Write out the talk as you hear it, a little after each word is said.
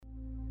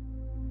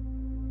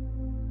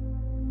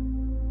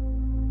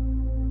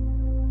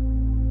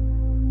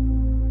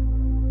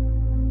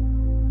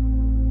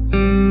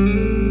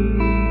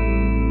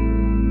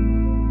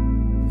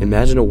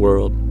Imagine a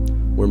world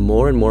where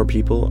more and more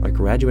people are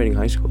graduating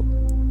high school,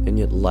 and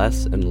yet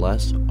less and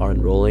less are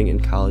enrolling in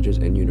colleges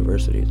and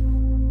universities.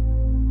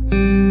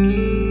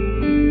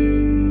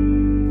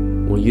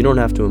 Well, you don't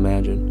have to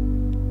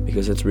imagine,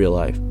 because it's real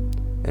life,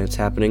 and it's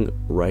happening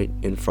right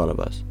in front of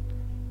us.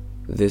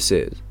 This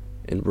is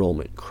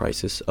Enrollment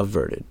Crisis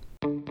Averted.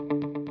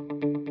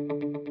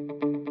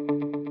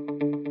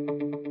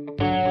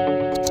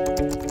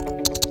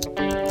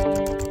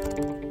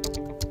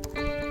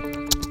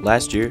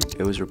 Last year,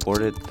 it was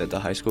reported that the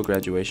high school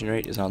graduation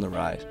rate is on the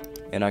rise.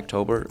 In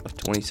October of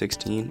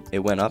 2016, it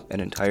went up an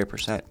entire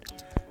percent.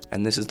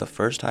 And this is the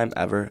first time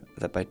ever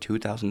that by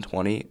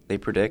 2020, they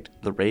predict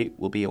the rate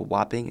will be a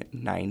whopping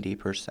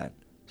 90%.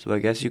 So I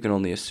guess you can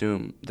only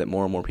assume that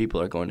more and more people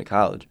are going to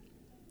college.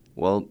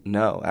 Well,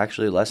 no,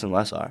 actually less and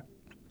less are.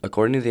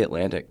 According to The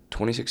Atlantic,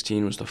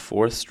 2016 was the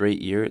fourth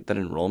straight year that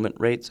enrollment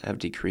rates have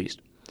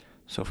decreased.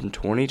 So from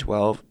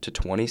 2012 to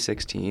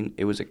 2016,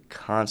 it was a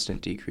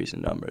constant decrease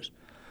in numbers.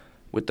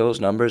 With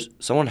those numbers,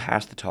 someone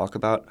has to talk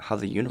about how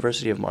the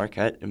University of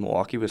Marquette in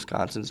Milwaukee,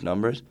 Wisconsin's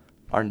numbers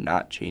are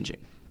not changing.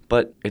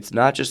 But it's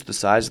not just the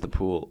size of the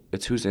pool,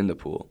 it's who's in the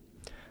pool.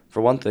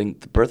 For one thing,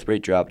 the birth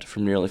rate dropped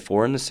from nearly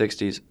 4 in the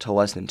 60s to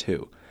less than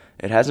 2.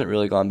 It hasn't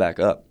really gone back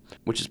up,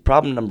 which is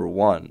problem number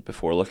one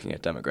before looking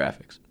at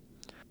demographics.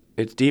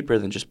 It's deeper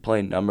than just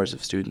plain numbers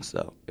of students,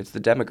 though. It's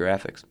the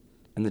demographics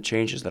and the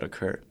changes that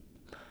occur.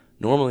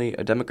 Normally,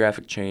 a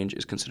demographic change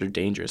is considered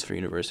dangerous for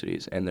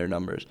universities and their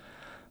numbers,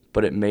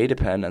 but it may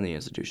depend on the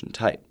institution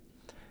type.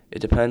 It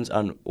depends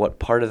on what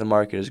part of the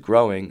market is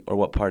growing or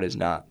what part is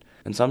not,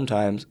 and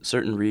sometimes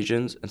certain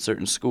regions and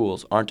certain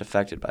schools aren't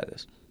affected by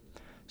this.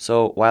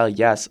 So while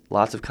yes,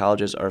 lots of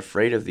colleges are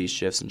afraid of these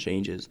shifts and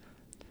changes,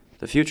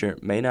 the future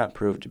may not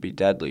prove to be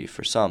deadly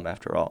for some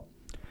after all.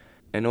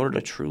 In order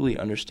to truly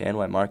understand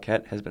why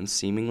Marquette has been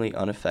seemingly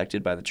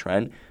unaffected by the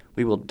trend,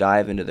 we will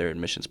dive into their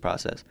admissions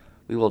process.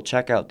 We will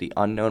check out the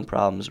unknown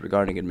problems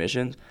regarding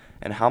admissions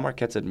and how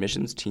Marquette's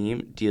admissions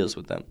team deals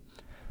with them.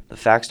 The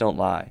facts don't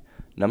lie.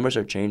 Numbers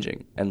are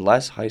changing, and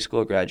less high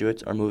school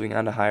graduates are moving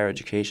on to higher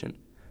education.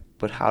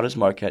 But how does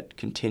Marquette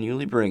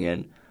continually bring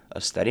in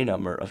a steady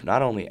number of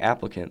not only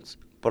applicants,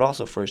 but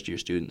also first-year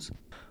students?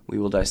 We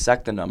will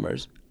dissect the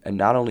numbers and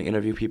not only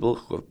interview people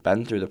who have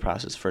been through the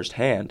process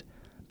firsthand,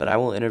 but I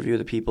will interview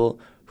the people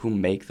who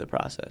make the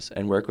process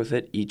and work with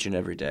it each and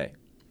every day.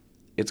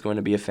 It's going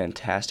to be a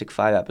fantastic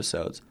 5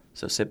 episodes,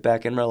 so sit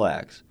back and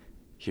relax.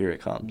 Here it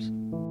comes.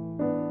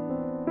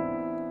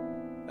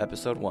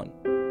 Episode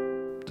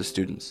 1. The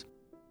students.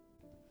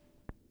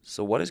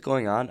 So what is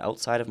going on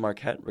outside of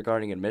Marquette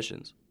regarding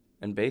admissions?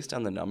 And based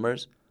on the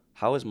numbers,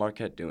 how is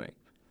Marquette doing?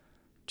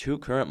 2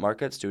 current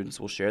Marquette students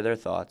will share their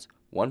thoughts,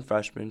 one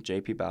freshman,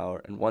 JP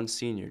Bauer, and one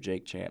senior,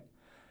 Jake Champ.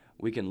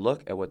 We can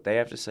look at what they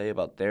have to say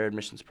about their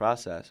admissions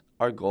process.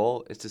 Our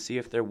goal is to see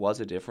if there was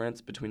a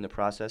difference between the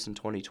process in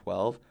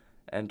 2012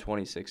 and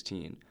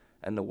 2016,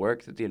 and the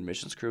work that the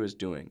admissions crew is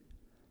doing.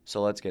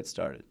 So let's get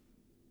started.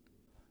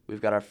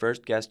 We've got our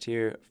first guest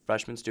here,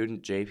 freshman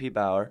student JP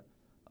Bauer.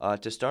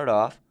 To start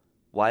off,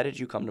 why did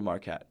you come to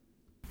Marquette?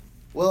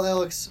 Well,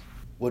 Alex,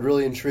 what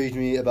really intrigued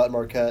me about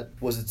Marquette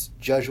was its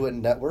Jesuit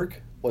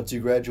network. Once you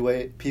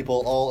graduate,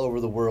 people all over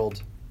the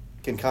world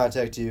can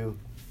contact you,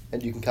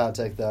 and you can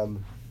contact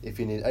them if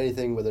you need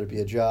anything, whether it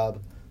be a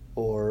job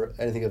or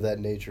anything of that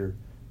nature.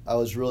 I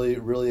was really,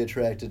 really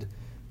attracted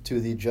to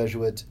the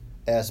Jesuit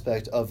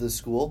aspect of this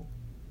school,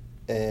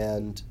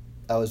 and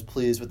I was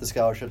pleased with the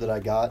scholarship that I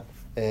got,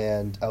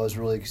 and I was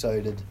really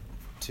excited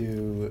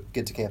to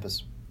get to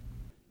campus.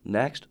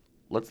 Next,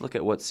 let's look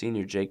at what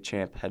senior Jake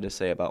Champ had to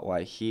say about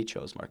why he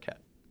chose Marquette.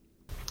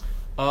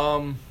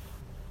 I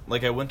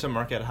went to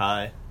Marquette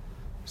High,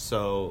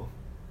 so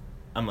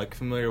I'm,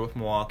 familiar with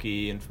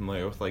Milwaukee and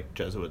familiar with,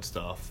 Jesuit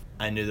stuff.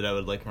 I knew that I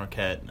would like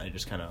Marquette, and I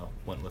just kind of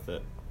went with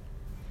it.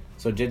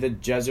 So did the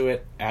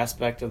Jesuit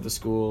aspect of the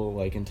school,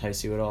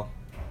 entice you at all?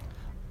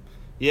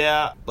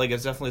 Yeah,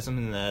 it's definitely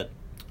something that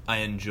I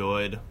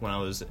enjoyed when I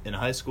was in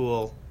high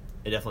school.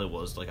 It definitely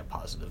was, a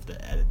positive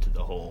that added to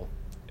the whole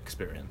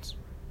experience.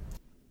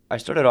 I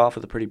started off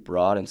with a pretty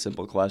broad and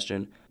simple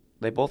question.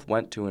 They both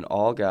went to an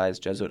all-guys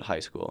Jesuit high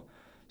school,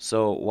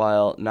 so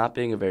while not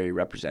being a very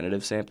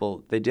representative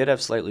sample, they did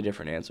have slightly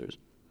different answers.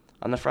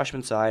 On the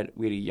freshman side,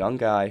 we had a young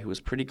guy who was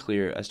pretty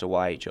clear as to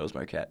why he chose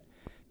Marquette.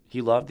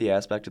 He loved the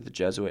aspect of the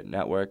Jesuit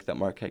network that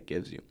Marquette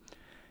gives you.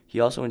 He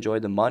also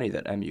enjoyed the money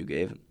that MU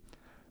gave him.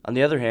 On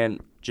the other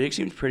hand, Jake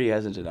seemed pretty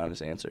hesitant on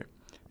his answer,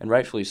 and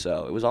rightfully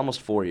so. It was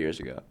almost 4 years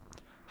ago.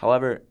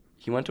 However,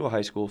 he went to a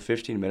high school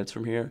 15 minutes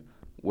from here,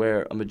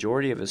 where a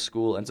majority of his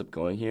school ends up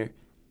going here,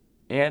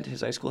 and his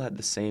high school had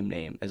the same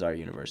name as our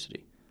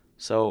university.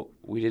 So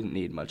we didn't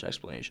need much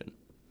explanation.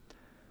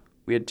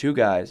 We had 2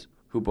 guys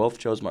who both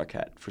chose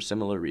Marquette for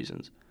similar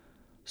reasons.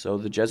 So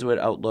the Jesuit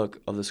outlook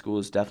of the school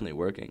is definitely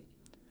working.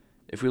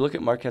 If we look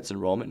at Marquette's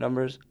enrollment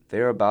numbers, they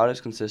are about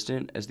as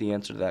consistent as the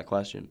answer to that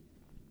question.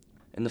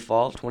 In the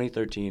fall of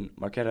 2013,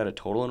 Marquette had a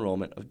total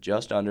enrollment of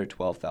just under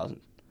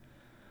 12,000.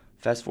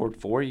 Fast forward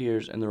 4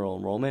 years and their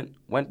enrollment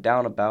went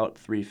down about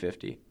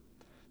 350.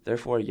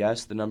 Therefore,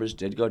 yes, the numbers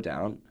did go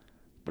down,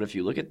 but if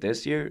you look at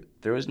this year,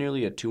 there was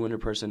nearly a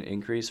 200%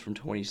 increase from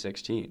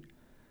 2016.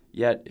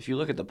 Yet, if you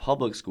look at the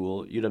public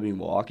school,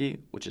 UW-Milwaukee,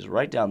 which is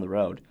right down the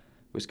road,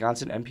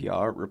 Wisconsin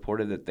NPR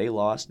reported that they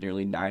lost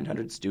nearly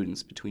 900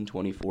 students between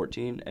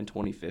 2014 and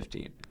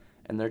 2015,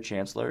 and their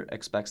chancellor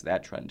expects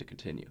that trend to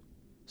continue.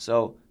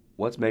 So,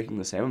 what's making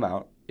the same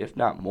amount, if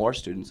not more,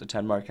 students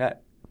attend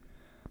Marquette?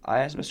 I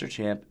asked Mr.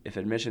 Champ if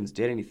admissions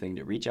did anything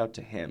to reach out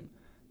to him,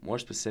 more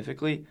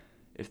specifically,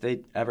 if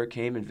they ever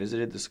came and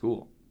visited the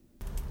school.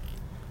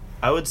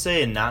 I would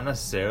say not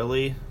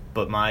necessarily,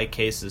 but my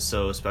case is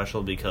so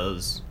special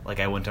because,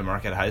 like, I went to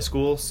Marquette High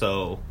School,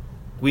 so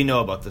we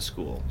know about the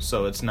school.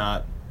 So it's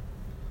not,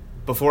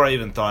 before I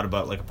even thought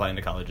about, like, applying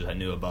to colleges, I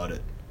knew about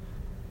it.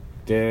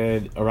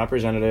 Did a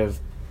representative,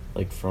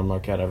 like, from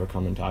Marquette ever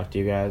come and talk to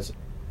you guys?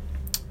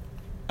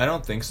 I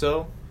don't think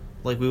so.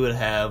 Like, we would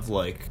have,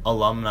 like,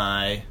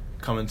 alumni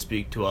come and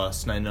speak to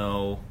us, and I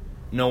know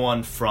no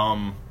one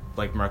from,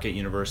 like, Marquette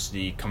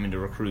University coming to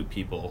recruit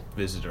people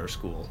visit our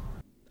school.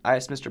 I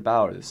asked Mr.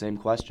 Bauer the same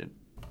question.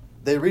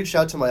 They reached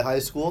out to my high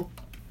school.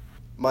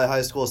 My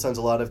high school sends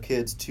a lot of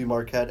kids to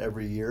Marquette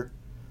every year,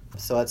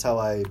 so that's how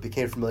I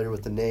became familiar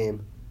with the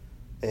name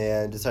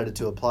and decided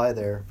to apply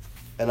there.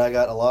 And I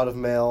got a lot of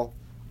mail,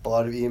 a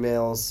lot of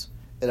emails,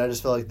 and I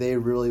just felt like they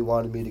really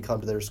wanted me to come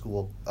to their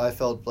school. I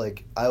felt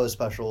like I was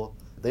special.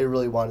 They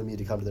really wanted me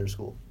to come to their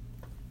school.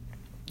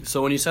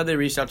 So when you said they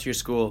reached out to your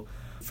school,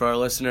 for our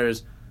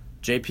listeners,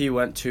 JP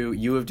went to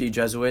U of D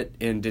Jesuit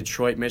in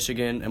Detroit,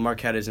 Michigan, and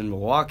Marquette is in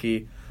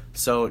Milwaukee.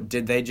 So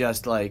did they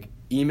just, like,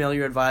 email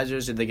your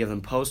advisors? Did they give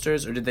them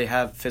posters? Or did they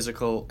have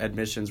physical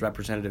admissions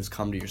representatives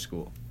come to your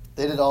school?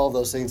 They did all of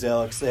those things,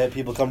 Alex. They had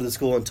people come to the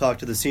school and talk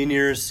to the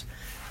seniors.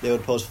 They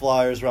would post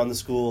flyers around the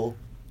school.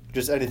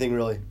 Just anything,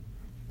 really.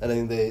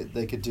 Anything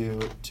they could do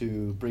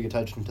to bring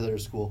attention to their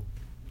school.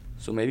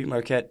 So maybe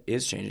Marquette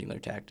is changing their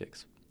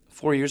tactics.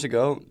 4 years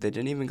ago, they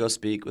didn't even go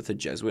speak with a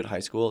Jesuit high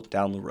school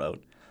down the road.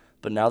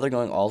 But now they're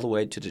going all the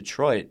way to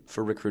Detroit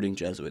for recruiting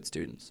Jesuit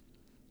students.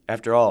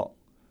 After all,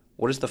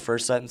 what is the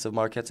first sentence of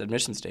Marquette's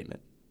admission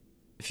statement?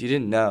 If you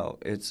didn't know,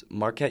 it's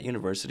Marquette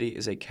University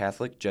is a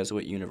Catholic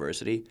Jesuit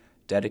university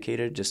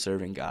dedicated to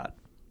serving God.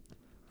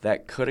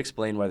 That could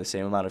explain why the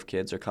same amount of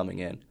kids are coming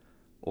in.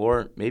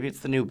 Or maybe it's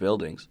the new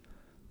buildings.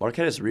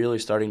 Marquette is really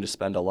starting to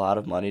spend a lot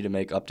of money to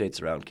make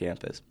updates around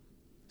campus.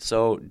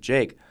 So,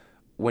 Jake,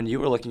 when you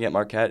were looking at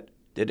Marquette,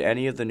 did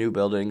any of the new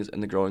buildings in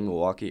the growing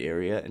Milwaukee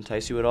area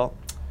entice you at all?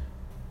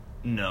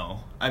 No.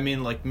 I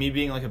mean, like, me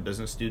being, like, a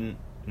business student,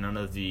 none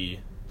of the,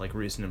 like,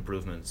 recent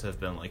improvements have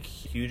been, like,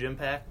 huge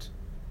impact.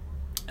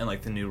 And,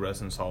 like, the new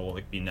residence hall will,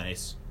 like, be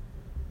nice.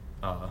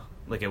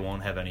 Like, it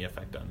won't have any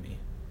effect on me.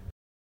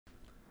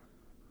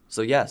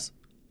 So yes,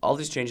 all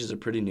these changes are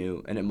pretty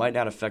new, and it might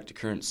not affect a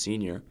current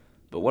senior,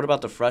 but what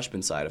about the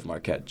freshman side of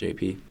Marquette,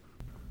 JP?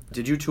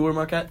 Did you tour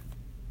Marquette?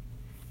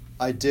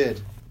 I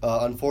did.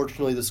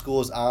 Unfortunately, the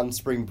school is on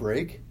spring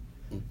break,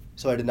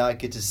 so I did not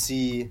get to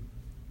see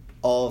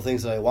all the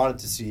things that I wanted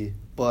to see.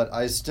 But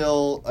I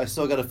still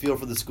got a feel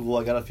for the school.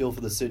 I got a feel for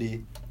the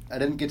city. I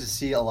didn't get to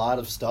see a lot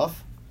of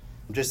stuff,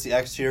 just the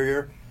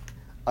exterior.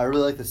 I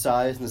really like the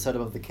size and the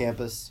setup of the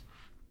campus.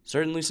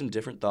 Certainly some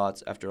different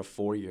thoughts after a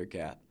 4-year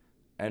gap,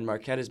 and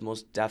Marquette is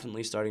most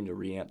definitely starting to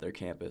re-amp their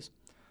campus.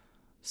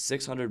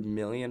 $600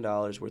 million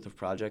worth of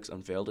projects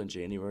unveiled in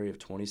January of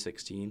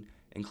 2016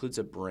 includes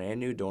a brand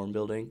new dorm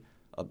building,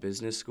 a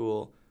business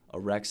school, a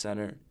rec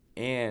center,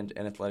 and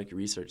an athletic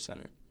research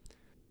center.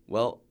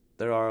 Well,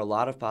 there are a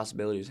lot of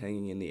possibilities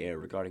hanging in the air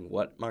regarding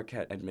what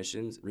Marquette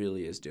admissions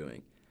really is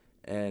doing,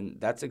 and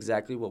that's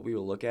exactly what we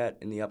will look at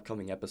in the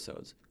upcoming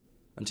episodes.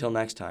 Until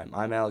next time,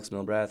 I'm Alex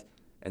Milbrath,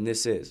 and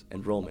this is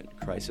Enrollment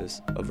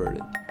Crisis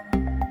Averted.